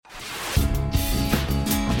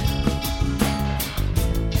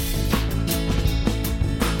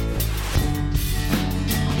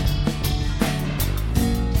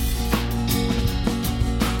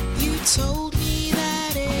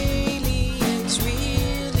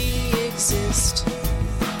exist.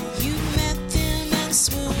 You met them and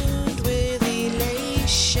swooned with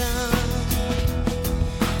elation.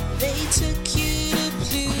 They took you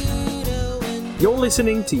to Pluto and You're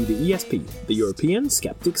listening to the ESP, the European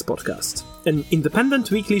Skeptics Podcast, an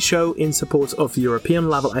independent weekly show in support of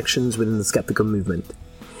European-level actions within the skeptical movement.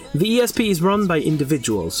 The ESP is run by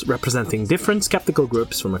individuals representing different skeptical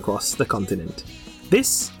groups from across the continent.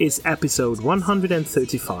 This is episode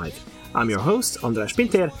 135. I'm your host, András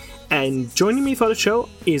Pinter, and joining me for the show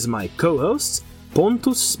is my co-host,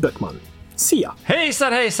 Pontus Böckman. See ya!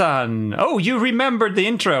 Hejsan! Oh, you remembered the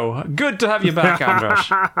intro. Good to have you back,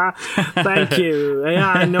 András. Thank you. Yeah,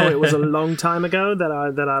 I know it was a long time ago that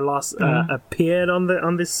I last appeared on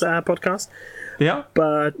this podcast. Yeah,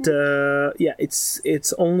 but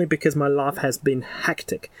it's only because my life has been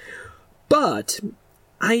hectic. But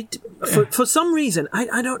for some reason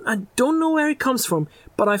I don't know where it comes from,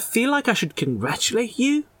 but I feel like I should congratulate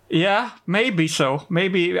you. Yeah, maybe so.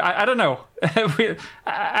 Maybe I don't know.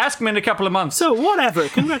 Ask me in a couple of months. So whatever.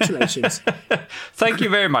 Congratulations. Thank you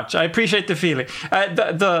very much. I appreciate the feeling,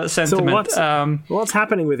 the sentiment. So what's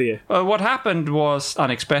happening with you? What happened was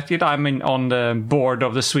unexpected. I'm on the board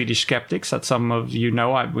of the Swedish Skeptics, that some of you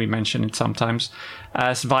know. We mention it sometimes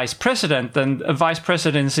as vice president, and a vice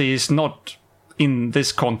presidency is not in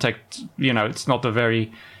this context. It's not a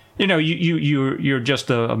very, you're just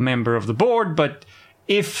a member of the board, but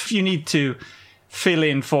if you need to fill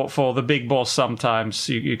in for the big boss sometimes,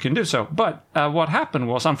 you can do so. But what happened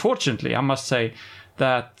was, unfortunately, I must say,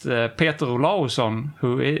 that Peter Olausson,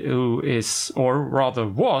 who is, or rather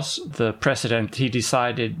was, the president, he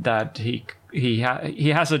decided that he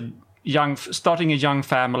has starting a young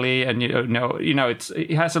family, and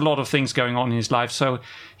he has a lot of things going on in his life, so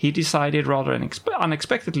he decided rather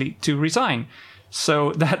unexpectedly to resign.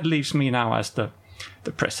 So that leaves me now as the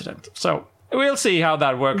president. So we'll see how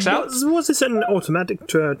that works out. Was this an automatic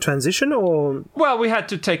transition, or? Well, we had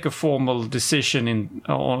to take a formal decision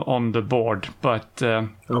on the board, but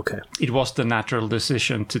okay, it was the natural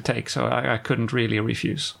decision to take, so I couldn't really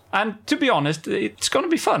refuse. And to be honest, it's going to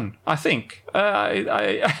be fun, I think.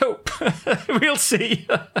 I hope. We'll see.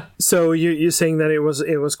 So you're saying that it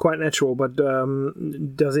was quite natural, but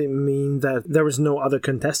does it mean that there was no other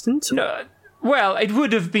contestant? Well, it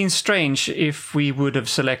would have been strange if we would have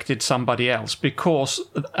selected somebody else, because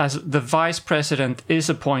as the vice president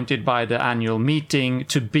is appointed by the annual meeting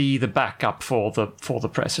to be the backup for the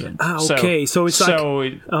president. Okay. So it's so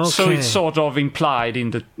it's sort of implied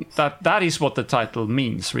in that is what the title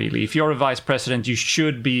means, really. If you're a vice president, you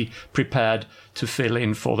should be prepared to fill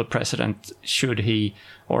in for the president should he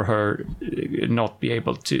or her not be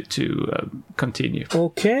able to continue.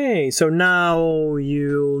 Okay, so now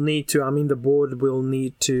you'll need to, the board will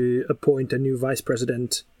need to appoint a new vice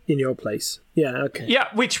president in your place. Yeah, okay. Yeah,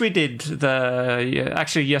 which we did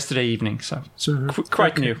actually yesterday evening, so it's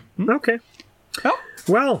quite new. Okay.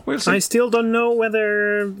 Well, we'll see. I still don't know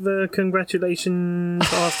whether the congratulations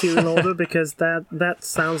are still in order, because that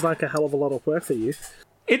sounds like a hell of a lot of work for you.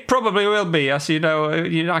 It probably will be, as you know,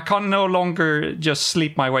 I can no longer just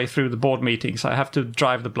sleep my way through the board meetings. I have to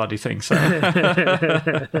drive the bloody thing. So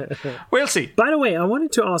we'll see. By the way, I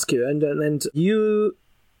wanted to ask you, and you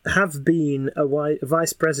have been a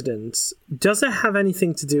vice president. Does it have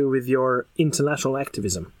anything to do with your international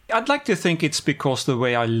activism? I'd like to think it's because the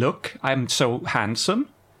way I look. I'm so handsome.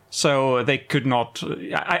 So they could not.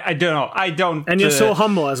 I don't know. I don't. And you're so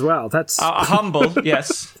humble as well. That's humble,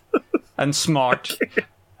 yes, and smart.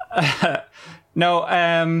 No,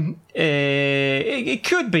 it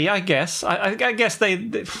could be. I guess. I guess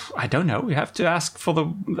they. I don't know. We have to ask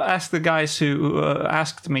the guys who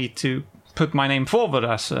asked me to put my name forward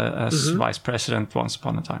as vice president once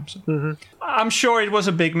upon a time. So. I'm sure it was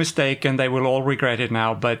a big mistake, and they will all regret it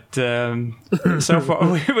now. But so far,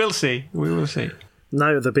 we will see. We will see.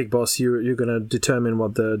 Now you're the big boss. You're going to determine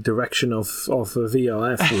what the direction of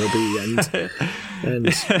VOF will be,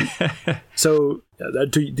 and so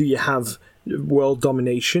do you have world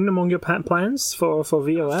domination among your plans for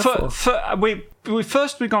VOF?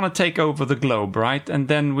 We're going to take over the globe, right, and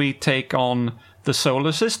then we take on the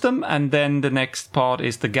solar system, and then the next part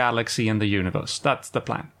is the galaxy and the universe. That's the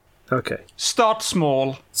plan. Okay. Start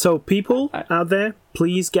small. So people out there,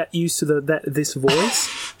 please get used to this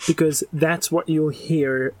voice, because that's what you'll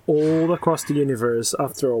hear all across the universe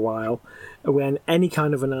after a while when any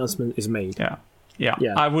kind of announcement is made. Yeah.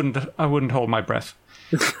 I wouldn't hold my breath.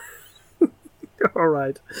 All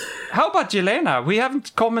right. How about Jelena? We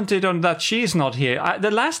haven't commented on that. She's not here.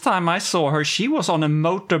 The last time I saw her, she was on a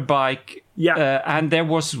motorbike. Yeah. And there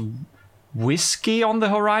was whiskey on the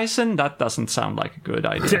horizon. That doesn't sound like a good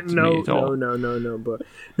idea to me at all. No.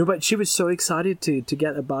 But she was so excited to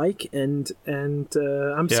get a bike, and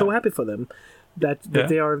I'm so happy for them that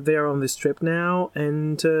they are on this trip now,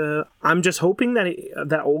 and I'm just hoping that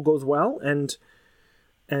that all goes well, and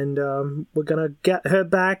we're gonna get her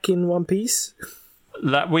back in one piece.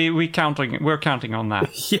 That we're counting on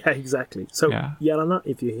that. Yeah, exactly. So Jelena,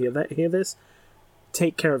 if you hear this,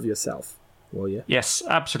 take care of yourself, will you? Yes,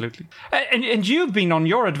 absolutely. And you've been on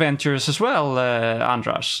your adventures as well,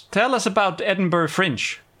 Andras. Tell us about Edinburgh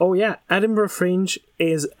Fringe. Oh yeah, Edinburgh Fringe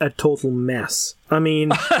is a total mess. I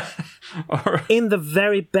mean, in the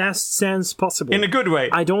very best sense possible. In a good way.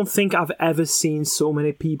 I don't think I've ever seen so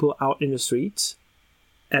many people out in the streets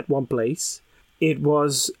at one place. It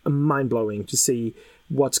was mind-blowing to see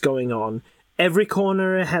what's going on. Every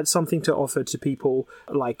corner had something to offer to people,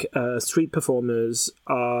 like street performers,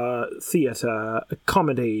 theatre,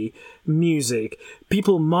 comedy, music,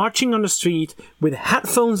 people marching on the street with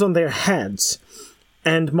headphones on their heads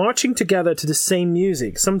and marching together to the same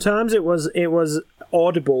music. Sometimes it was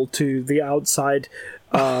audible to the outside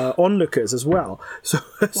onlookers as well. So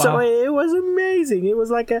it was amazing. It was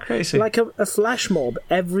like a flash mob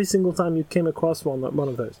every single time you came across one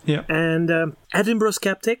of those. Yeah. And Edinburgh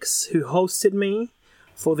Skeptics, who hosted me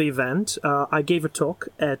for the event, I gave a talk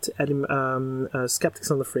at Skeptics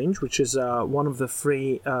on the Fringe, which is one of the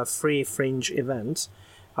free Fringe events.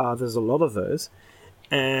 There's a lot of those,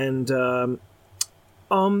 and there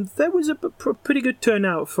was a pretty good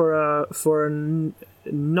turnout for a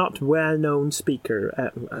not well-known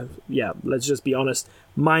speaker. Let's just be honest.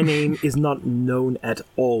 My name is not known at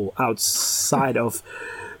all outside of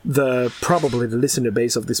probably the listener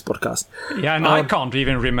base of this podcast. Yeah, and I can't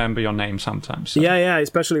even remember your name sometimes. So. Yeah,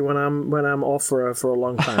 especially when I'm off for a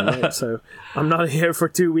long time. Right? So I'm not here for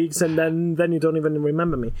 2 weeks, and then you don't even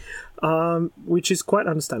remember me, which is quite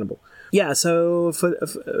understandable. Yeah, so for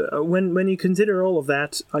when you consider all of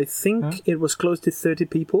that, I think it was close to 30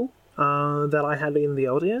 people that I had in the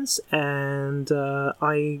audience, and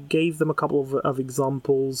I gave them a couple of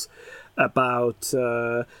examples about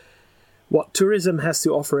what tourism has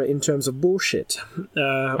to offer in terms of bullshit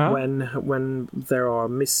when there are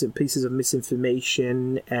pieces of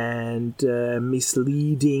misinformation and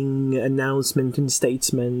misleading announcement and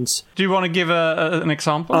statements. Do you want to give an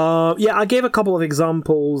example? I gave a couple of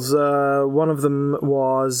examples. One of them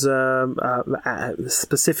was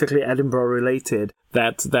specifically Edinburgh related,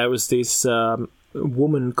 that there was this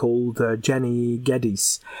woman called Jenny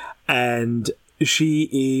Geddes, and she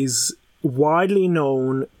is widely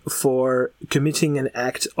known for committing an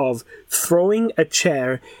act of throwing a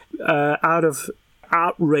chair out of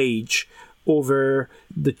outrage over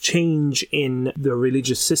the change in the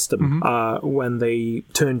religious system when they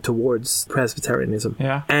turned towards Presbyterianism.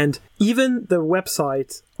 Yeah. And even the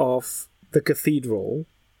website of the cathedral,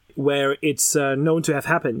 where it's known to have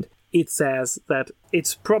happened, it says that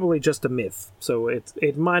it's probably just a myth, so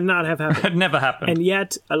it might not have happened. It never happened. And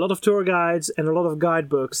yet, a lot of tour guides and a lot of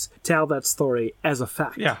guidebooks tell that story as a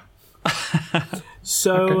fact. Yeah.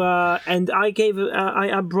 So, and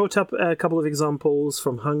I brought up a couple of examples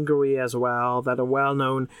from Hungary as well, that a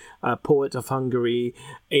well-known poet of Hungary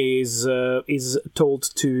is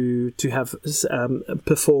told to have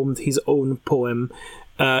performed his own poem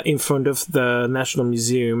in front of the National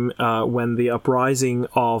Museum when the uprising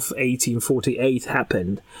of 1848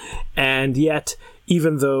 happened. And yet,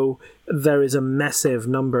 even though there is a massive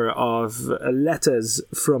number of letters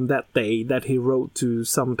from that day that he wrote to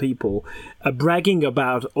some people bragging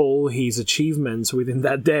about all his achievements within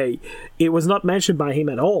that day, it was not mentioned by him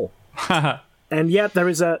at all. And yet there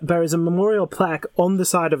is a memorial plaque on the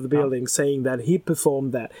side of the building saying that he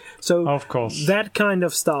performed that. So of course, that kind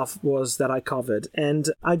of stuff was that I covered. And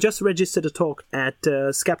I just registered a talk at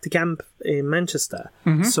Skeptic Camp in Manchester.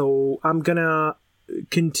 So I'm going to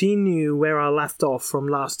continue where I left off from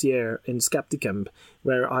last year in Skepticamp,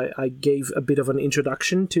 where I gave a bit of an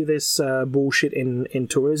introduction to this bullshit in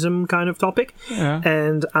tourism kind of topic. Yeah.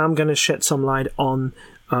 And I'm going to shed some light on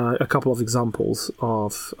a couple of examples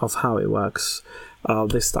of how it works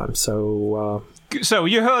this time. So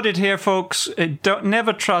you heard it here, folks.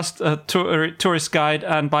 Never trust a tourist guide.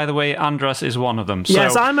 And by the way, Andras is one of them. So,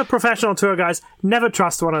 yes, I'm a professional tour guide. Never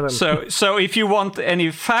trust one of them. So if you want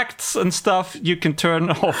any facts and stuff, you can turn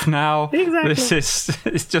off now. Exactly.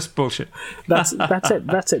 It's just bullshit. That's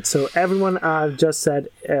it. So everyone I've just said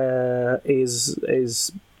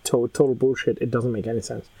is total bullshit. It doesn't make any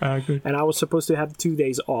sense. Good. And I was supposed to have 2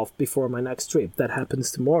 days off before my next trip. That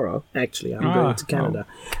happens tomorrow. Actually, I'm going to Canada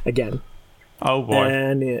again. Oh boy.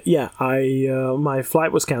 And my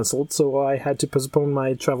flight was cancelled, so I had to postpone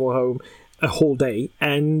my travel home a whole day,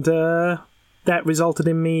 and that resulted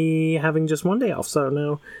in me having just one day off.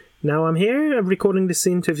 So now I'm here recording this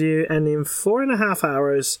interview, and in 4.5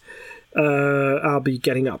 hours, I'll be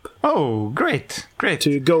getting up. Oh, great.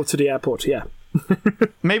 To go to the airport, yeah.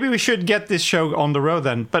 Maybe we should get this show on the road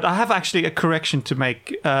then. But I have actually a correction to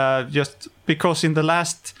make, just because in the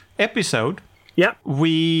last episode,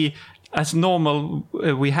 we, as normal,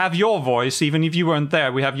 we have your voice, even if you weren't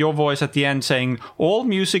there, we have your voice at the end saying all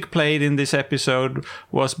music played in this episode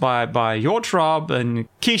was by George Robb and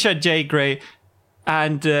Keisha J. Gray.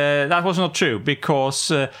 And that was not true,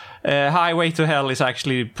 because Highway to Hell is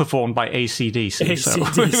actually performed by AC/DC. So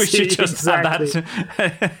we should just add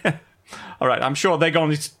that. All right, I'm sure they're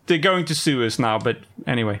going to sue us now, but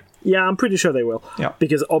anyway. Yeah, I'm pretty sure they will. Yeah.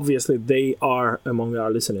 Because obviously they are among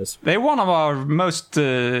our listeners. They're one of our most,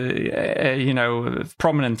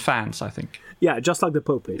 prominent fans, I think. Yeah, just like the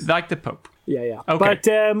Pope is. Like the Pope. Yeah. Okay.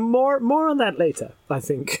 But more on that later, I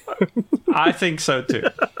think. I think so too.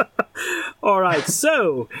 All right,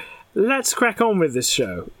 so let's crack on with this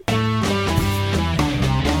show.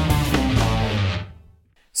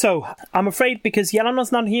 So, I'm afraid because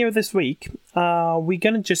Jelana's not here this week, we're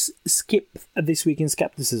going to just skip This Week in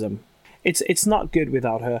Skepticism. It's not good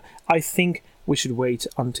without her. I think we should wait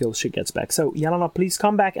until she gets back. So, Jelana, please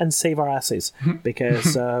come back and save our asses,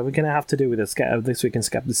 because we're going to have to do with This Week in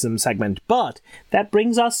Skepticism segment. But that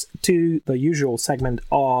brings us to the usual segment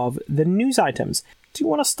of the news items. Do you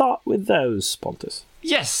want to start with those, Pontus?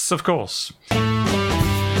 Yes, of course.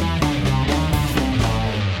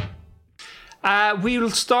 We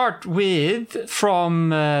will start with,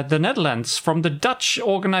 from the Netherlands, from the Dutch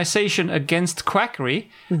Organization Against Quackery.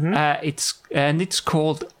 Mm-hmm. It's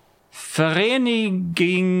called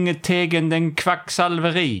Vereniging tegen den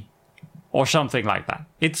Kwakzalverij, or something like that.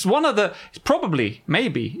 It's one of the,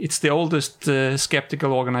 maybe it's the oldest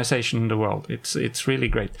skeptical organization in the world. It's really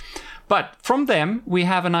great. But from them, we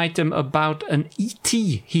have an item about an ET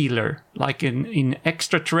healer, like an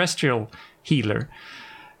extraterrestrial healer,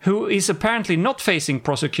 who is apparently not facing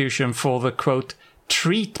prosecution for the, quote,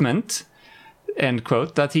 treatment, end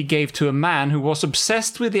quote, that he gave to a man who was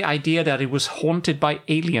obsessed with the idea that he was haunted by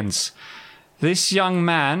aliens. This young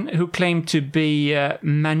man, who claimed to be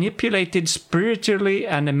manipulated spiritually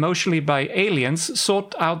and emotionally by aliens,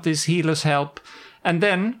 sought out this healer's help, and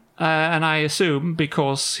then, and I assume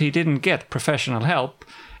because he didn't get professional help,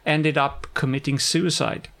 ended up committing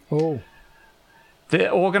suicide. Oh. The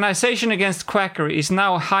Organization Against Quackery is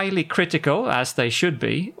now highly critical, as they should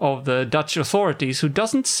be, of the Dutch authorities, who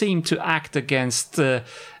doesn't seem to act against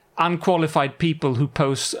unqualified people who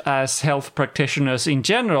pose as health practitioners in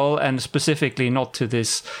general, and specifically not to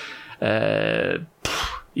this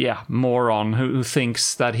moron who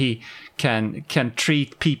thinks that he can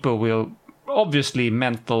treat people with obviously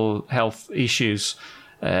mental health issues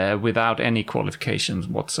without any qualifications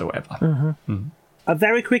whatsoever. Mm-hmm. Mm-hmm. A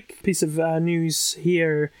very quick piece of news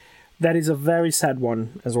here that is a very sad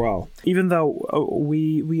one as well. Even though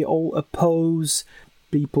we all oppose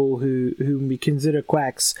people whom we consider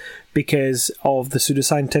quacks because of the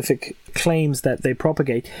pseudoscientific claims that they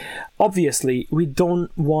propagate, obviously we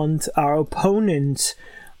don't want our opponent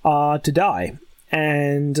to die.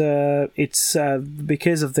 And it's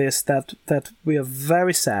because of this that we are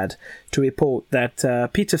very sad to report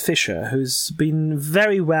that Peter Fisher, who's been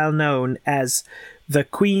very well known as the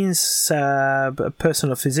Queen's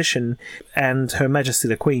personal physician and Her Majesty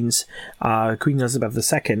the Queen's, Queen Elizabeth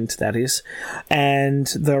II, that is, and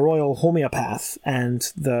the Royal Homeopath and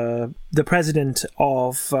the president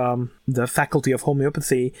of the Faculty of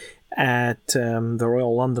Homeopathy at the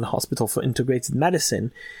Royal London Hospital for Integrated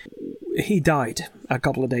Medicine, he died a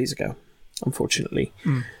couple of days ago, unfortunately.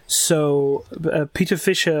 So Peter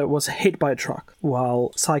Fisher was hit by a truck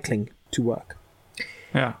while cycling to work.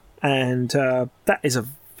 Yeah. And that is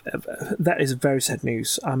very sad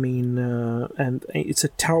news. I mean, and it's a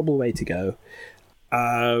terrible way to go.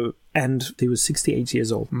 And he was 68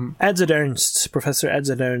 years old. Edzard Ernst, Professor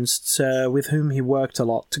Edzard Ernst, with whom he worked a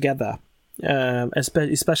lot together,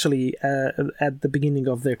 especially at the beginning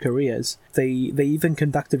of their careers. They even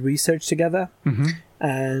conducted research together. Mm-hmm.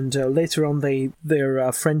 And later on,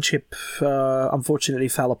 their friendship unfortunately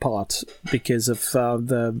fell apart because of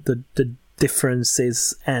the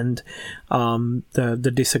differences and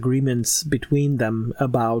the disagreements between them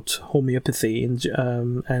about homeopathy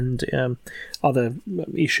and other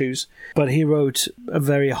issues. But he wrote a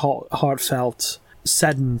very heartfelt,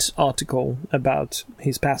 saddened article about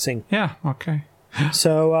his passing. Yeah, okay.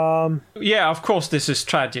 So, Yeah, of course, this is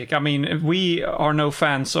tragic. I mean, we are no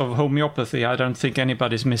fans of homeopathy. I don't think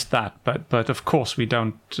anybody's missed that. But of course, we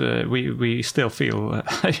don't. We still feel,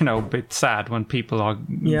 a bit sad when people are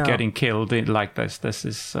getting killed like this. This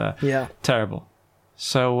is terrible.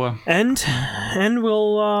 So and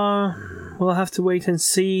we'll have to wait and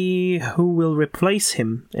see who will replace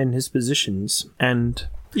him in his positions, and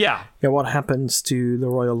what happens to the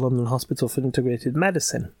Royal London Hospital for Integrated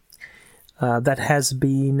Medicine. That has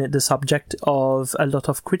been the subject of a lot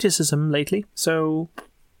of criticism lately, so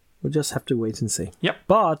we'll just have to wait and see. Yep.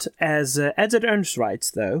 But as Edward Ernst writes,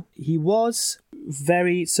 though, he was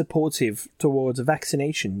very supportive towards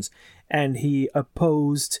vaccinations, and he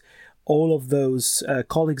opposed all of those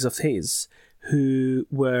colleagues of his who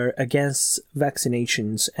were against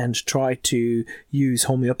vaccinations and tried to use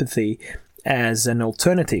homeopathy as an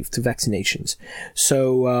alternative to vaccinations.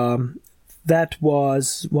 So that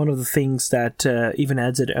was one of the things that even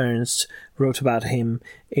Edward Ernst wrote about him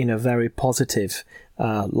in a very positive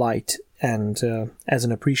light, and as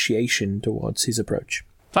an appreciation towards his approach.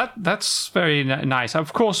 That's very nice.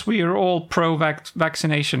 Of course, we are all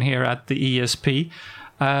pro-vaccination here at the ESP.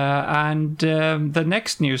 And the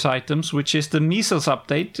next news items, which is the measles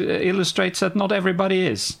update, illustrates that not everybody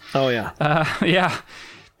is. Oh, yeah. Yeah.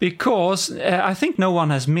 Because I think no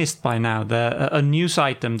one has missed by now a news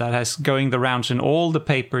item that has going the rounds in all the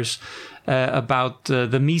papers about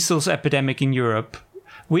the measles epidemic in Europe,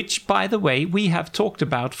 which, by the way, we have talked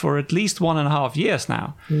about for at least 1.5 years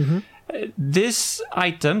now. Mm-hmm. This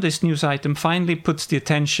news item, finally puts the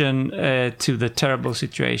attention to the terrible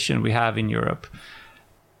situation we have in Europe.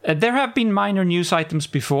 There have been minor news items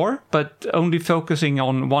before, but only focusing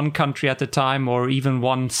on one country at a time, or even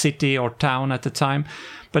one city or town at a time.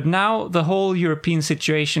 But now the whole European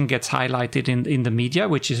situation gets highlighted in the media,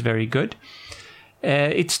 which is very good.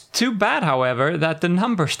 It's too bad, however, that the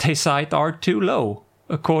numbers they cite are too low,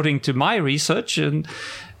 according to my research. And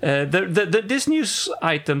this news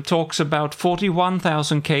item talks about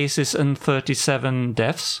 41,000 cases and 37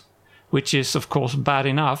 deaths, which is, of course, bad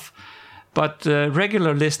enough. But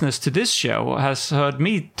regular listeners to this show has heard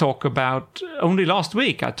me talk about, only last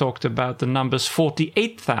week I talked about the numbers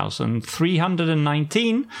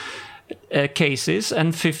 48,319 cases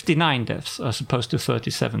and 59 deaths, as opposed to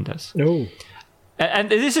 37 deaths. Oh. And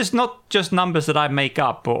this is not just numbers that I make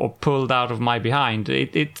up or pulled out of my behind.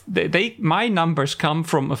 My numbers come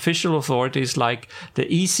from official authorities like the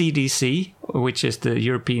ECDC, which is the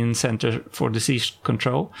European Centre for Disease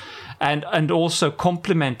Control, and also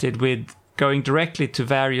complemented with going directly to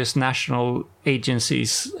various national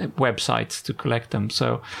agencies' websites to collect them.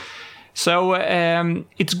 So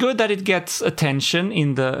it's good that it gets attention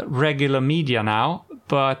in the regular media now,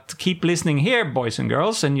 but keep listening here, boys and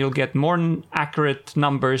girls, and you'll get more accurate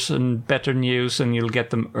numbers and better news, and you'll get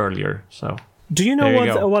them earlier. So, do you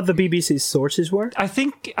know what the BBC's sources were? I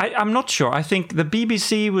think I'm not sure. I think the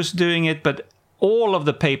BBC was doing it, but all of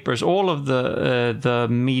the papers, all of the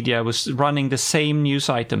media was running the same news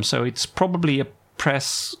item. So it's probably a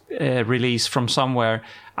press release from somewhere.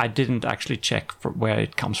 I didn't actually check for where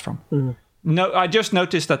it comes from. Mm-hmm. No, I just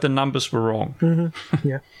noticed that the numbers were wrong. Mm-hmm.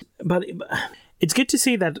 Yeah, but it's good to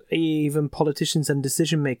see that even politicians and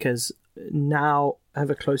decision makers now have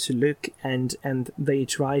a closer look, and they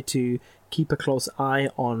try to keep a close eye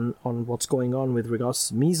on what's going on with regards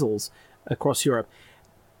to measles across Europe.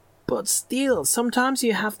 But still, sometimes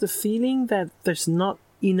you have the feeling that there's not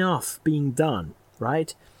enough being done,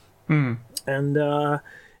 right? Mm. And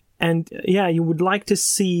yeah, you would like to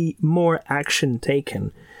see more action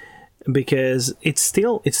taken, because it's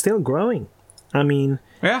still growing. I mean,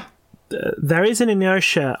 yeah. There is an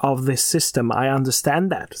inertia of this system. I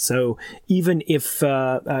understand that. So even if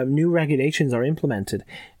new regulations are implemented,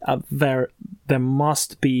 there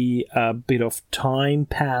must be a bit of time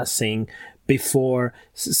passing before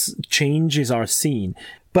changes are seen.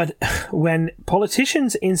 But when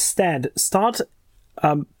politicians instead start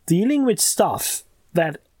dealing with stuff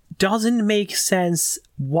that doesn't make sense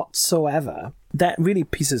whatsoever, that really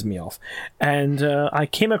pisses me off. And I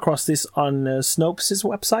came across this on Snopes'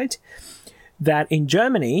 website, that in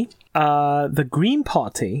Germany, the Green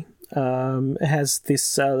Party has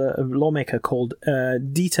this lawmaker called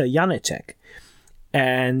Dieter Janicek,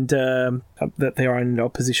 and that they are an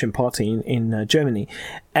opposition party in Germany.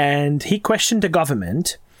 And he questioned the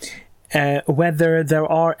government whether there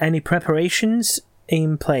are any preparations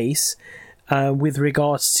in place with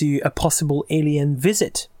regards to a possible alien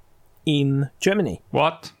visit in Germany.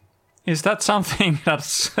 What? Is that something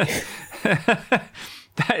that's...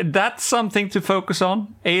 That's something to focus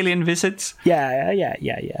on. Alien visits.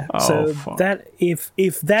 Yeah. Oh, So fuck. that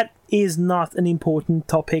if that is not an important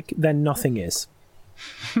topic, then nothing is.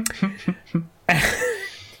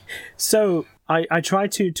 So I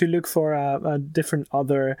tried to look for different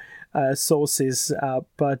other sources,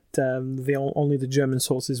 but only the German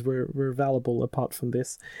sources were available apart from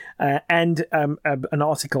this, and an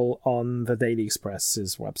article on the Daily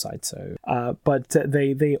Express's website. So, but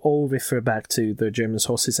they all refer back to the German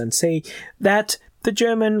sources and say that the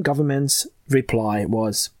German government's reply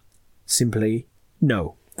was simply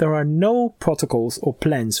no. There are no protocols or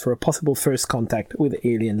plans for a possible first contact with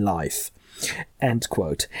alien life. End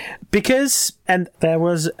quote. Because, and there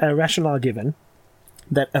was a rationale given,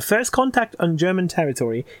 that a first contact on German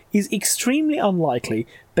territory is extremely unlikely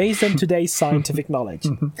based on today's scientific knowledge.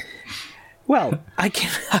 Well, I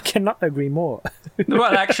cannot agree more.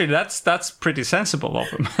 Well, actually, that's pretty sensible of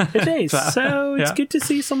them. It is. So it's yeah. good to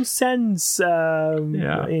see some sense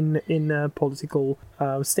in political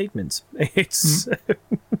statements. It's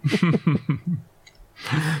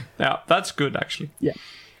Yeah, that's good, actually. yeah.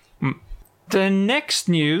 The next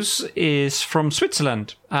news is from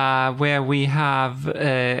Switzerland, where we have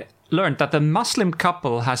learned that a Muslim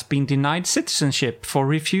couple has been denied citizenship for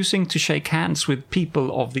refusing to shake hands with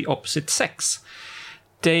people of the opposite sex.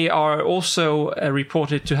 They are also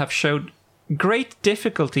reported to have showed great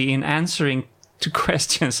difficulty in answering to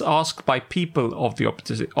questions asked by people of the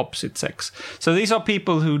opposite sex. So these are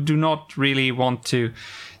people who do not really want to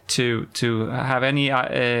have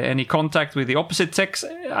any contact with the opposite sex.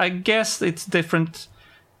 I guess it's different,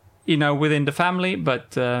 within the family,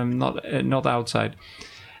 but not outside.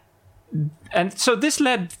 And so this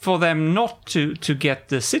led for them not to get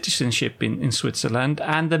the citizenship in Switzerland.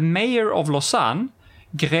 And the mayor of Lausanne,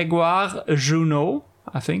 Grégoire Junot,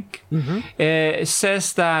 I think,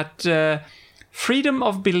 says that freedom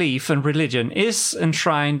of belief and religion is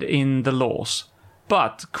enshrined in the laws,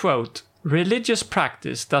 but, quote, religious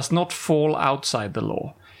practice does not fall outside the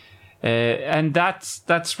law. And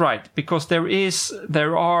that's right, because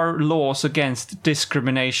there are laws against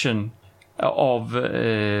discrimination of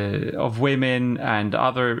women and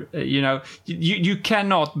other. You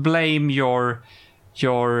cannot blame your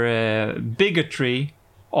bigotry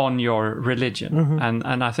on your religion,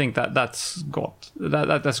 and I think that's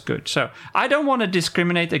good. So I don't want to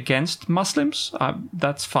discriminate against Muslims.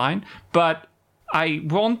 That's fine, but I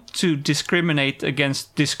want to discriminate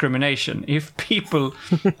against discrimination. If people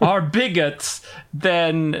are bigots,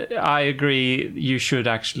 then I agree you should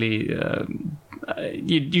actually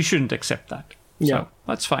you shouldn't accept that. Yeah. So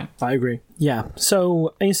that's fine. I agree. Yeah.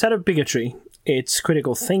 So instead of bigotry, it's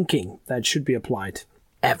critical thinking that should be applied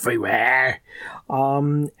everywhere.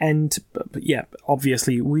 And yeah,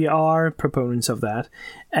 obviously we are proponents of that.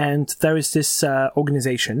 And there is this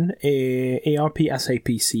organization,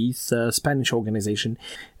 ARPSAPC, the Spanish organization,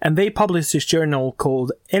 and they published this journal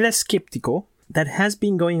called El Escéptico that has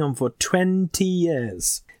been going on for 20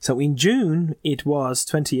 years. So in June, it was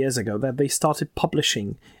 20 years ago that they started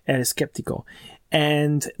publishing El Escéptico.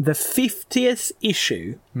 And the 50th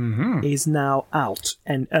issue is now out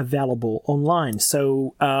and available online.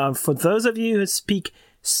 So for those of you who speak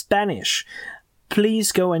Spanish,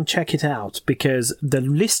 please go and check it out, because the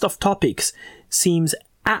list of topics seems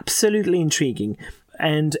absolutely intriguing.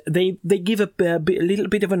 And they give a little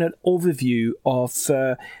bit of an overview of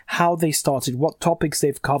how they started, what topics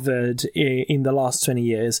they've covered in the last 20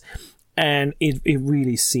 years. And it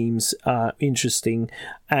really seems interesting.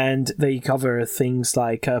 And they cover things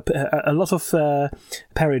like a lot of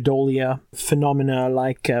pareidolia phenomena,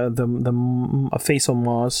 like the face on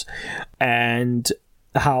Mars, and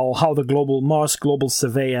how the Mars Global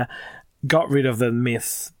Surveyor got rid of the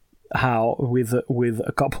myth, how with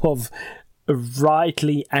a couple of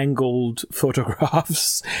rightly angled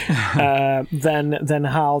photographs, then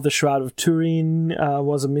how the Shroud of Turin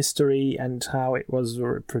was a mystery, and how it was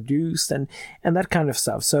reproduced, and that kind of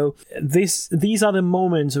stuff. So these are the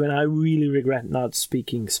moments when I really regret not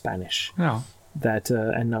speaking Spanish. Yeah.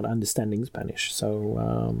 And not understanding Spanish.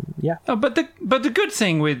 So yeah. Oh, but the good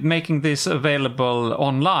thing with making this available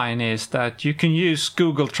online is that you can use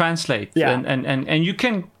Google Translate, and you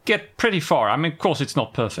can get pretty far. I mean, of course, it's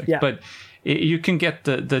not perfect, but you can get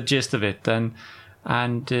the gist of it, and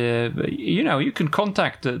you can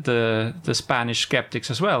contact the Spanish skeptics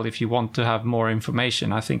as well if you want to have more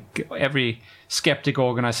information. I think every skeptic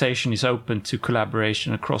organization is open to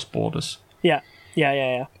collaboration across borders. Yeah.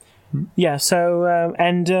 Yeah, so,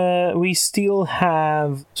 we still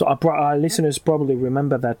have... So our listeners probably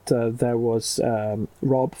remember that there was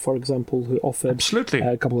Rob, for example, who offered Absolutely.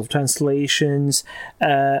 a couple of translations.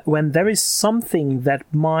 When there is something that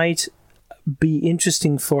might be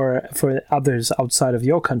interesting for others outside of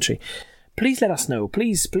your country, please let us know.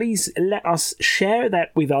 Please let us share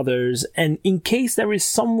that with others. And in case there is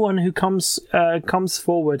someone who comes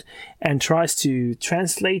forward and tries to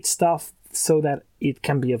translate stuff so that it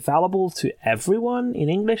can be available to everyone in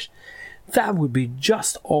English, that would be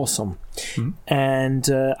just awesome. And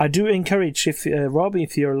I do encourage, Rob,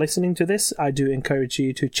 if you're listening to this, I do encourage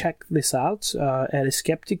you to check this out at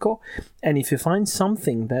Skeptico. And if you find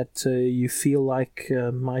something that you feel like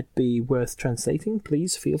might be worth translating,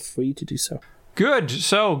 please feel free to do so. Good.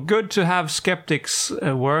 So good to have skeptics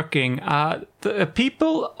working. The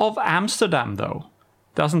people of Amsterdam, though,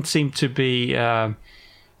 doesn't seem to be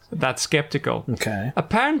that skeptical. Okay.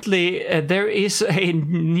 Apparently, there is a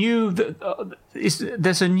new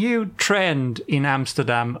there's a new trend in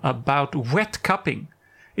Amsterdam about wet cupping.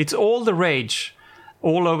 It's all the rage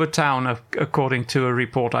all over town, according to a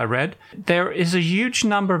report I read. There is a huge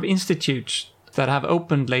number of institutes that have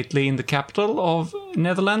opened lately in the capital of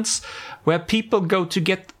Netherlands, where people go to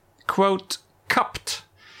get, quote, cupped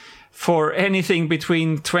for anything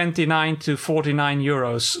between 29 to 49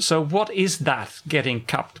 euros. So what is that, getting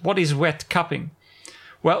cupped? What is wet cupping?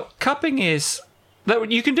 Well, cupping is...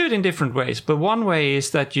 You can do it in different ways, but one way is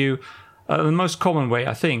that you... the most common way,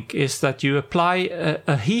 I think, is that you apply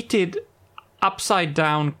a heated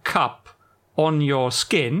upside-down cup on your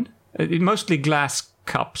skin, mostly glass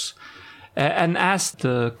cups, and as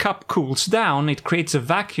the cup cools down, it creates a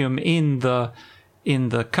vacuum in the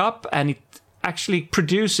cup, and it actually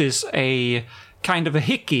produces a kind of a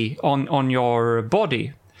hickey on your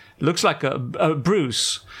body. Looks like a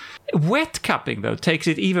bruise. Wet cupping, though, takes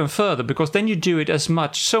it even further, because then you do it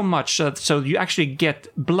so much so you actually get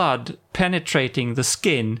blood penetrating the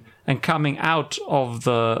skin and coming out of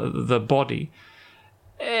the body.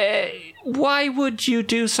 Why would you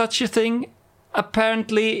do such a thing?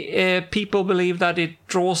 Apparently, people believe that it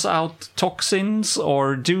draws out toxins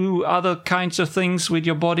or do other kinds of things with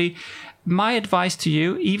your body. My advice to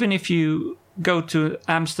you, even if you go to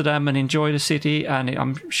Amsterdam and enjoy the city, and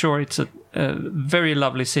I'm sure it's a very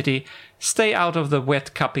lovely city, stay out of the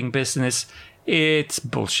wet cupping business. It's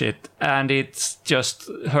bullshit, and it's just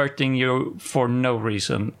hurting you for no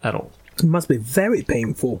reason at all. It must be very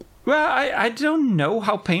painful. Well, I don't know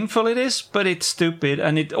how painful it is, but it's stupid,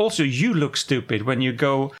 and it also, you look stupid when you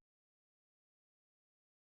go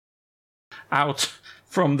out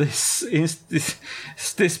from this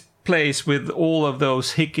place with all of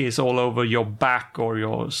those hickeys all over your back or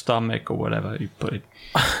your stomach or whatever you put it.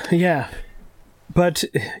 Yeah. But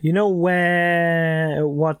you know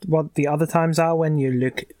what the other times are when you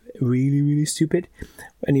look really, really stupid?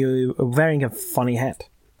 When you're wearing a funny hat,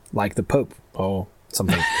 like the Pope or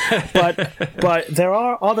something. but there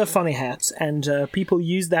are other funny hats, and people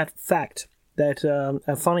use that fact that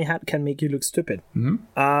a funny hat can make you look stupid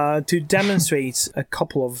to demonstrate a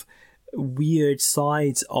couple of weird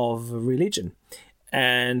sides of religion.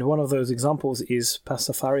 And one of those examples is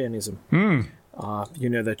Pastafarianism.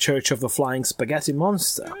 The Church of the Flying Spaghetti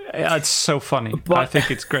Monster. It's so funny. But, I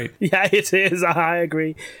think it's great. Yeah, it is. I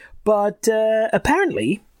agree. But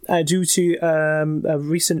apparently, due to a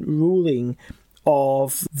recent ruling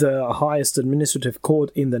of the highest administrative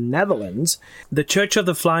court in the Netherlands, the Church of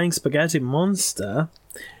the Flying Spaghetti Monster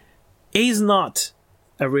is not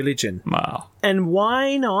a religion. Wow. And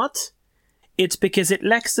why not? It's because it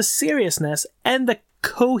lacks the seriousness and the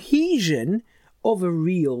cohesion of a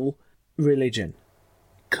real religion.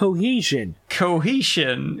 Cohesion.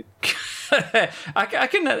 I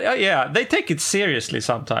can, yeah, they take it seriously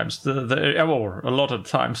sometimes. Or a lot of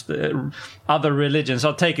times, the other religions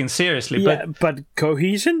are taken seriously. Yeah, but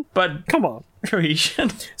cohesion? But come on.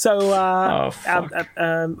 Cohesion. So, a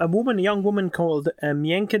young woman called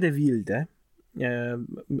Mienke de Wilde.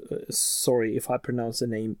 Sorry if I pronounce the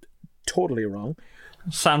name totally wrong.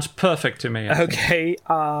 Sounds perfect to me. Okay.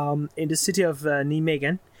 In the city of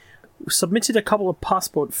Nijmegen, submitted a couple of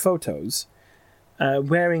passport photos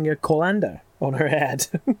wearing a colander on her head,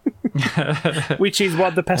 which is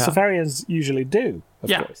what the Pastafarians usually do. Of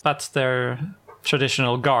course. That's their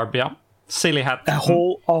traditional garb. Yeah, silly hat. A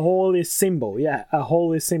holy symbol. Yeah, a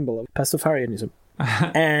holy symbol of Pastafarianism.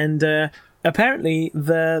 And apparently,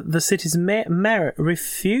 the city's mayor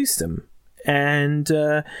refused them. And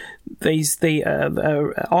they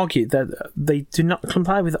argued that they do not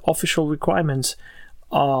comply with the official requirements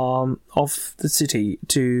of the city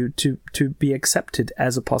to be accepted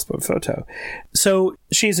as a passport photo. So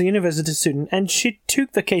she's a university student, and she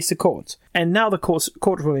took the case to court. And now the court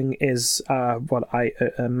ruling is what I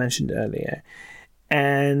mentioned earlier.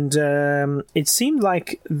 And it seemed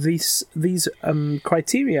like these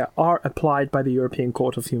criteria are applied by the European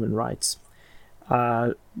Court of Human Rights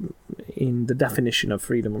in the definition of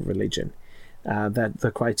freedom of religion. That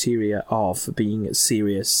the criteria of being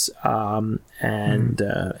serious and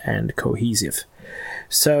cohesive.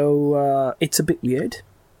 So it's a bit weird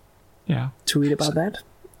to read about that.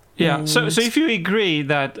 Yeah, so if you agree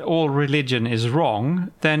that all religion is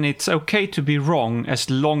wrong, then it's okay to be wrong as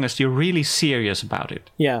long as you're really serious about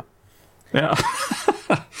it. Yeah. Yeah.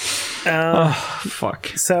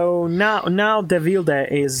 Fuck. So now De Wilde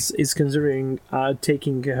is considering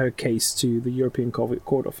taking her case to the European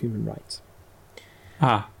Court of Human Rights.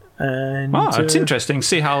 And, it's interesting.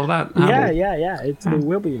 See how that. Yeah. It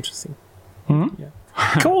will be interesting. Mm-hmm. Yeah.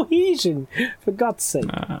 Cohesion, for God's sake.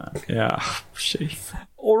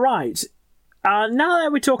 All right. Now that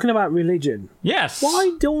we're talking about religion, yes.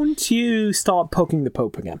 Why don't you start poking the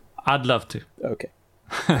Pope again? I'd love to. Okay.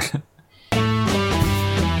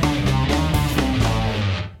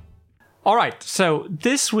 All right, so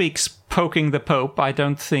this week's Poking the Pope, I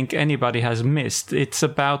don't think anybody has missed. It's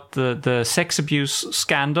about the sex abuse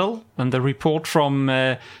scandal and the report from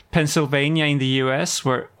Pennsylvania in the US,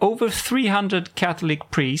 where over 300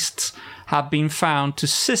 Catholic priests have been found to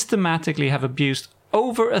systematically have abused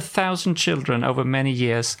over 1,000 children over many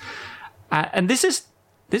years. And this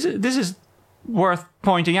is worth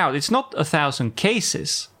pointing out. It's not 1,000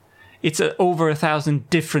 cases. It's over 1,000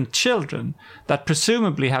 different children that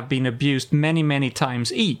presumably have been abused many, many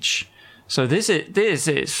times each. So this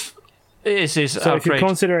is So outrageous. if you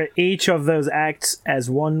consider each of those acts as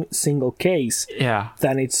one single case,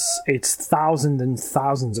 then it's thousands and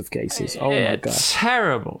thousands of cases. Oh my God!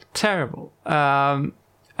 Terrible. And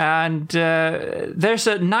there's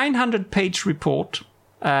a 900-page report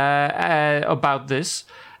about this,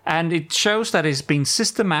 and it shows that it's been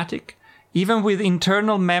systematic. Even with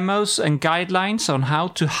internal memos and guidelines on how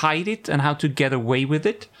to hide it and how to get away with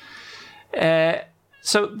it.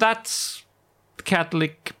 So that's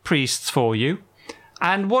Catholic priests for you.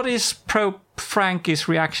 And what is Pope Frankie's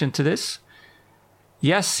reaction to this?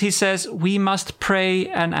 Yes, he says, we must pray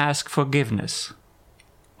and ask forgiveness.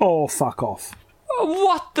 Oh, fuck off.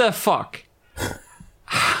 What the fuck?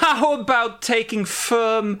 How about taking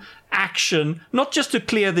firm action, not just to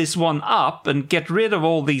clear this one up and get rid of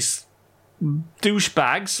all these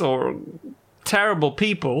douchebags or terrible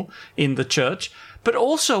people in the church, but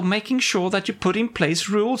also making sure that you put in place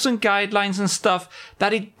rules and guidelines and stuff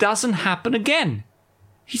that it doesn't happen again.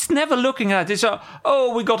 He's never looking at this,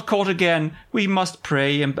 we got caught again, we must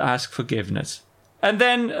pray and ask forgiveness. And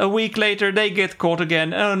then a week later they get caught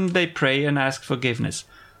again and they pray and ask forgiveness.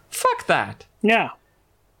 Fuck that. Yeah.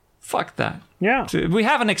 Fuck that. Yeah. We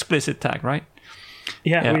have an explicit tag, right?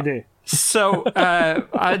 Yeah. We do. So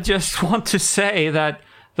I just want to say that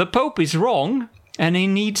the Pope is wrong and he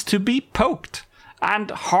needs to be poked.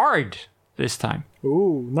 And hard this time.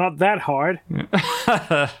 Ooh, not that hard.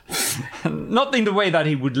 Not in the way that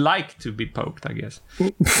he would like to be poked, I guess.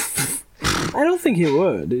 I don't think he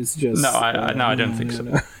would. It's just... No, I don't think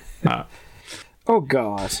so. Oh,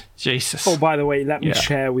 God. Jesus. Oh, by the way, let me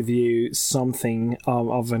share with you something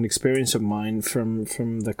of an experience of mine from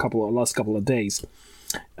the last couple of days.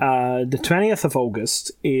 The 20th of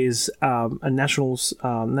August is a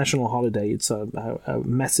national holiday. It's a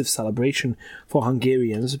massive celebration for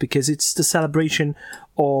Hungarians because it's the celebration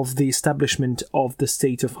of the establishment of the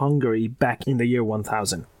state of Hungary back in the year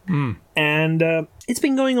 1000. And it's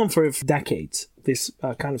been going on for decades, this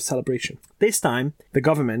kind of celebration. This time, the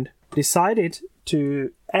government decided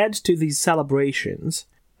to add to these celebrations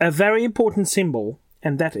a very important symbol,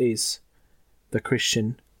 and that is the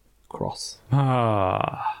Christian cross.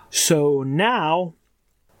 So now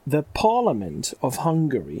the Parliament of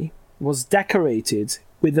Hungary was decorated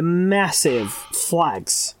with the massive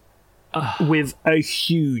flags with a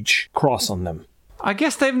huge cross on them. I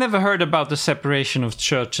guess they've never heard about the separation of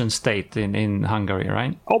church and state in Hungary,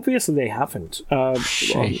 right? Obviously they haven't.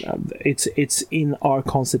 It's in our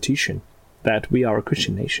constitution that we are a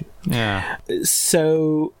Christian nation. Yeah.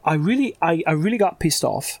 So I really got pissed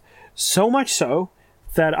off, so much so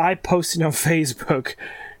that I posted on Facebook,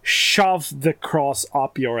 shove the cross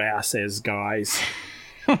up your asses, guys.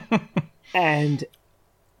 And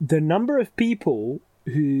the number of people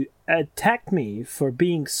who attacked me for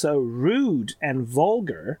being so rude and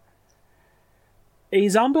vulgar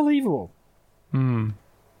is unbelievable.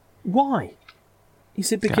 Why?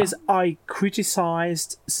 Is it because I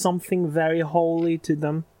criticized something very holy to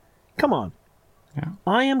them? Come on. Yeah.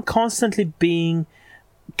 I am constantly being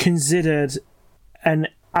considered an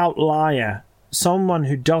outlier, someone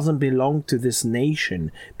who doesn't belong to this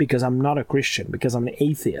nation because I'm not a Christian, because I'm an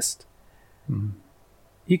atheist.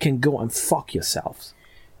 You can go and fuck yourselves.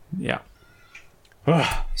 Yeah.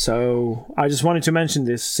 So I just wanted to mention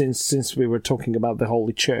this since we were talking about the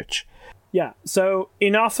Holy Church. Yeah, so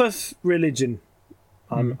enough of religion,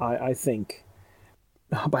 I think.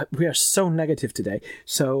 But we are so negative today.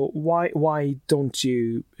 So why don't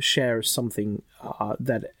you share something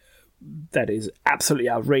that is absolutely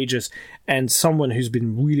outrageous and someone who's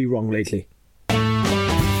been really wrong lately?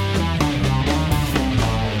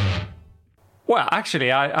 Well,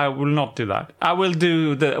 actually, I will not do that. I will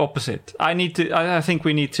do the opposite. I think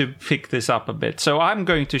we need to pick this up a bit. So I'm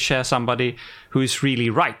going to share somebody who is really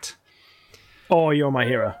right. Oh, you're my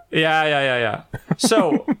hero. Yeah.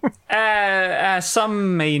 So, as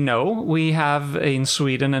some may know, we have in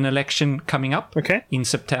Sweden an election coming up in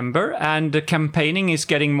September, and the campaigning is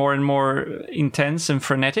getting more and more intense and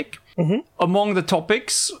frenetic. Among the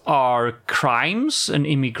topics are crimes and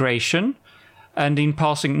immigration, and in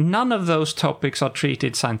passing, none of those topics are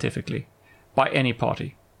treated scientifically by any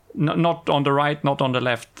party. Not on the right, not on the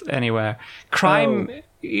left, anywhere. Crime...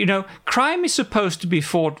 crime is supposed to be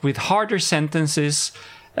fought with harder sentences,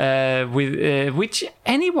 which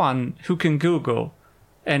anyone who can Google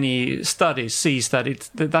any studies sees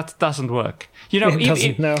that doesn't work.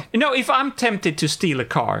 If I'm tempted to steal a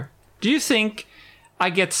car, do you think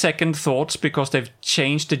I get second thoughts because they've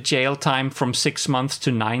changed the jail time from 6 months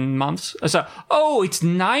to 9 months? So, it's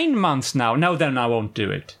 9 months now. No, then I won't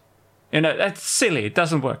do it. That's silly. It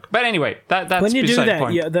doesn't work. But anyway, that's when you do beside the that.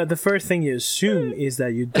 point. Yeah, the first thing you assume is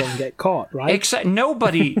that you don't get caught, right? Exactly.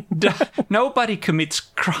 Nobody commits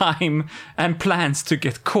crime and plans to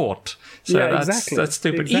get caught. So exactly. That's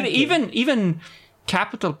stupid. Exactly. Even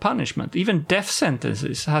capital punishment, even death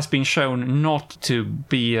sentences, has been shown not to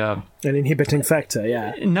be an inhibiting factor.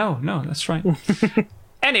 Yeah. No, that's right.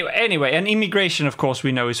 Anyway, and immigration, of course,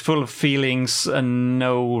 we know is full of feelings and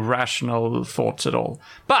no rational thoughts at all.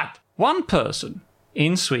 But one person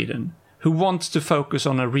in Sweden who wants to focus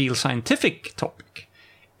on a real scientific topic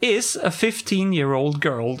is a 15-year-old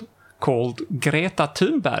girl called Greta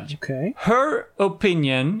Thunberg. Okay. Her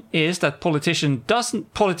opinion is that politicians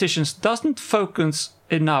doesn't focus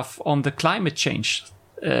enough on the climate change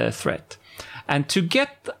threat. And to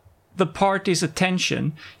get the party's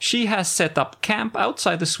attention, she has set up camp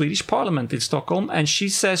outside the Swedish parliament in Stockholm, and she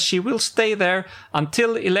says she will stay there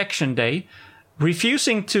until election day,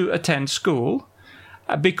 refusing to attend school,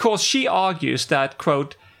 because she argues that,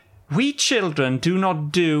 quote, "We children do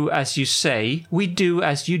not do as you say, we do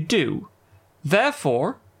as you do.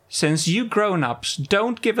 Therefore, since you grown-ups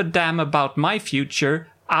don't give a damn about my future,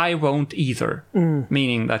 I won't either."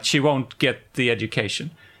 Meaning that she won't get the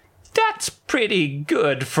education. That's pretty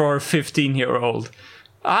good for a 15-year-old.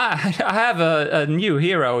 I have a new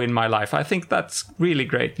hero in my life. I think that's really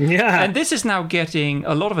great. Yeah. And this is now getting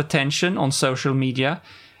a lot of attention on social media.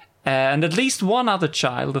 And at least one other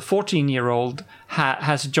child, a 14-year-old,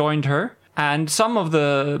 has joined her. And some of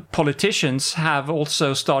the politicians have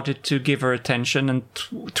also started to give her attention and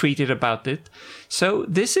tweeted about it. So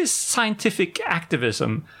this is scientific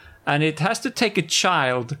activism. And it has to take a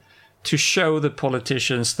child to show the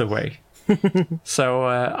politicians the way. So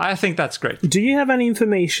I think that's great. Do you have any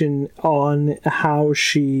information on how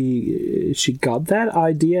she got that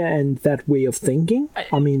idea and that way of thinking?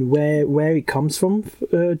 I mean, where it comes from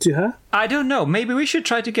to her? I don't know. Maybe we should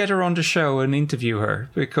try to get her on the show and interview her,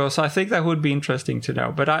 because I think that would be interesting to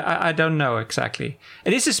know. But I don't know exactly.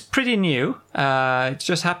 And this is pretty new. It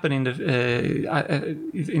just happened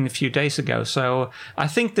in a few days ago. So I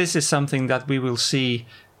think this is something that we will see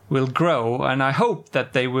will grow, and I hope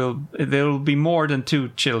that there will be more than 2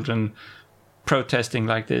 children protesting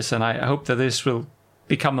like this, and I hope that this will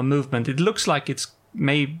become a movement. It looks like it's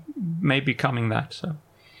may becoming that. So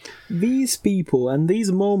these people and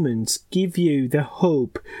these moments give you the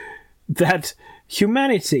hope that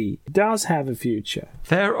humanity does have a future.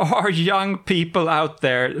 There are young people out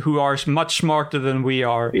there who are much smarter than we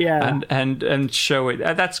are, and show it.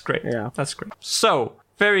 That's great. Yeah. That's great. So,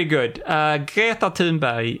 very good. Greta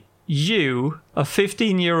Thunberg, you, a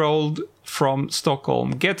 15-year-old from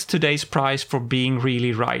Stockholm, gets today's prize for being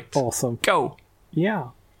really right. Awesome. Go. Yeah.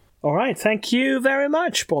 All right. Thank you very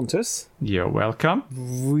much, Pontus. You're welcome.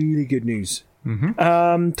 Really good news.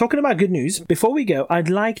 Talking about good news, before we go, I'd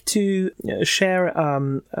like to share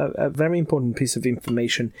a very important piece of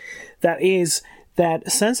information. That is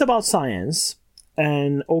that Sense About Science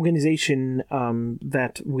an organization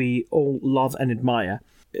that we all love and admire,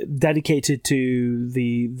 dedicated to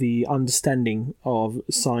the understanding of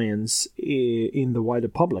science in the wider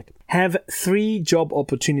public, have 3 job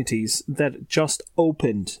opportunities that just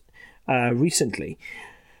opened recently.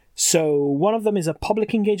 So one of them is a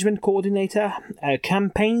public engagement coordinator, a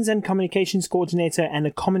campaigns and communications coordinator, and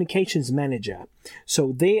a communications manager.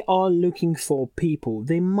 So they are looking for people.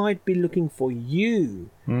 They might be looking for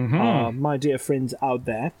you, my dear friends out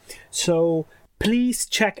there. So please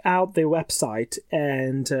check out their website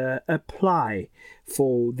and apply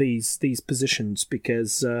for these positions,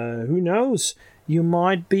 because who knows, you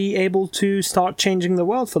might be able to start changing the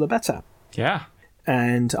world for the better. Yeah.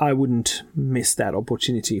 And I wouldn't miss that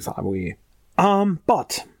opportunity if I were you.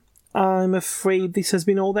 But I'm afraid this has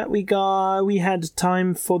been all that we had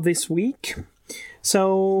time for this week.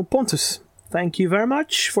 So, Pontus, thank you very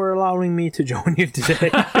much for allowing me to join you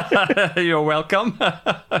today. You're welcome.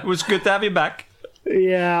 It was good to have you back.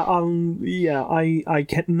 I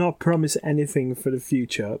cannot promise anything for the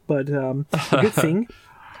future, but a good thing,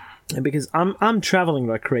 because I'm traveling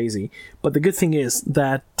like crazy. But the good thing is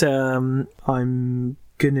that I'm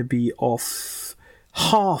gonna be off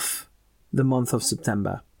half the month of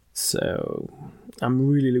September, so I'm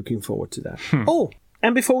really looking forward to that. Oh,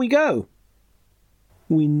 and before we go,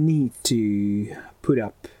 we need to put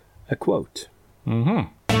up a quote.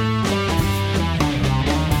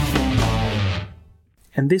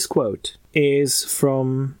 And this quote is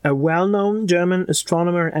from a well-known German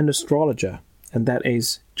astronomer and astrologer, and that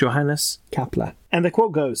is Johannes Kepler. And the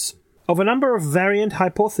quote goes, "Of a number of variant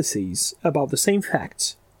hypotheses about the same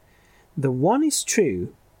facts, the one is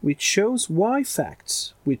true, which shows why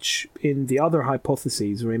facts, which in the other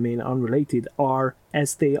hypotheses remain unrelated, are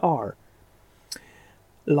as they are,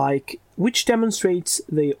 like which demonstrates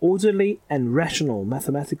the orderly and rational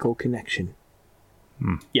mathematical connection."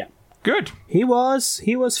 Yeah. Good. He was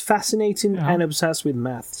fascinating and obsessed with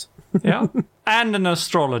maths. Yeah. And an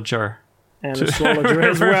astrologer. And astrologer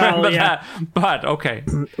as well, yeah. That. But, okay.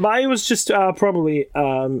 But it was just probably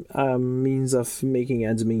a means of making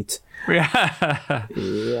ends meet. Yeah.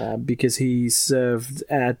 Yeah, because he served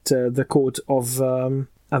at the court of a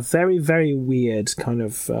very, very weird kind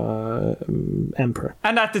of emperor.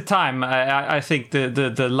 And at the time, I think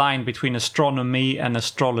the line between astronomy and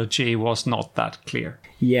astrology was not that clear.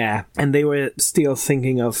 Yeah, and they were still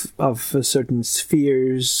thinking of certain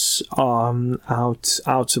spheres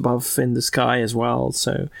out above in the sky as well.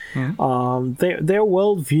 So their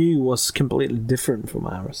worldview was completely different from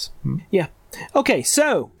ours. Yeah. Okay,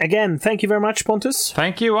 so again, thank you very much, Pontus.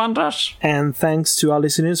 Thank you, Anders. And thanks to our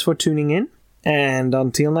listeners for tuning in. And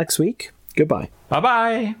until next week, goodbye.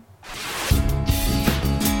 Bye-bye.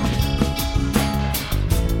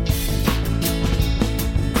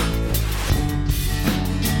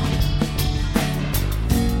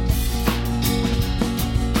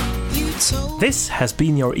 This has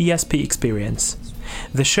been your ESP experience.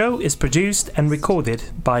 The show is produced and recorded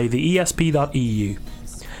by TheESP.eu.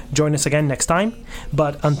 Join us again next time,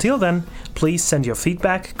 but until then, please send your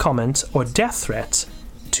feedback, comments, or death threats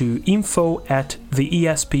to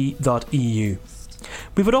info@theesp.eu.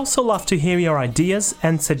 We would also love to hear your ideas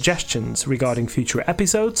and suggestions regarding future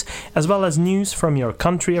episodes, as well as news from your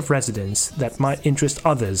country of residence that might interest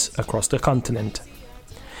others across the continent.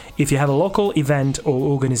 If you have a local event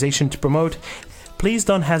or organization to promote, please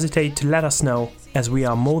don't hesitate to let us know, as we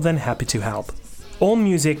are more than happy to help. All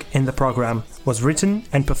music in the program was written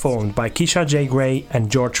and performed by Keisha J. Gray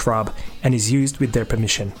and George Schwab and is used with their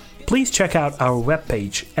permission. Please check out our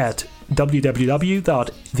webpage at www.theesp.eu,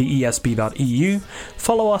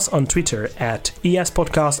 follow us on Twitter at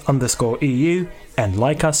espodcast_EU, and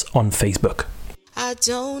like us on Facebook. I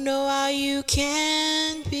don't know how you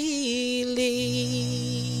can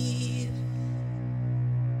believe.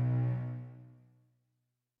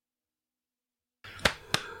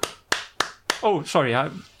 Oh, sorry,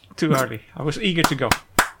 too early. I was eager to go.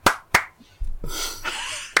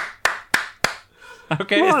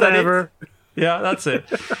 Okay, Whatever. Is that it? Yeah, that's it.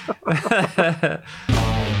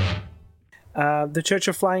 The Church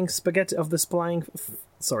of Flying Spaghetti of the Splying...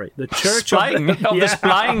 Sorry, the Church Splying? of the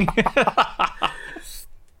Splying?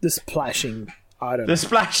 The splashing. I don't know. The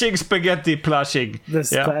splashing spaghetti plushing. The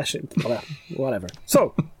splashing. Whatever.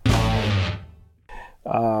 So.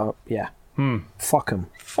 Yeah. Fuck him.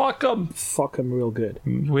 Fuck him. Fuck him real good.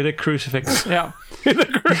 With a crucifix. Yeah. With a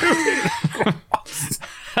crucifix.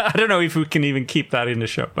 I don't know if we can even keep that in the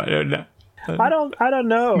show. I don't know. I don't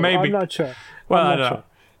know. Maybe. I'm not sure. Well, I don't know.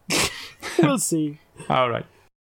 We'll see. All right.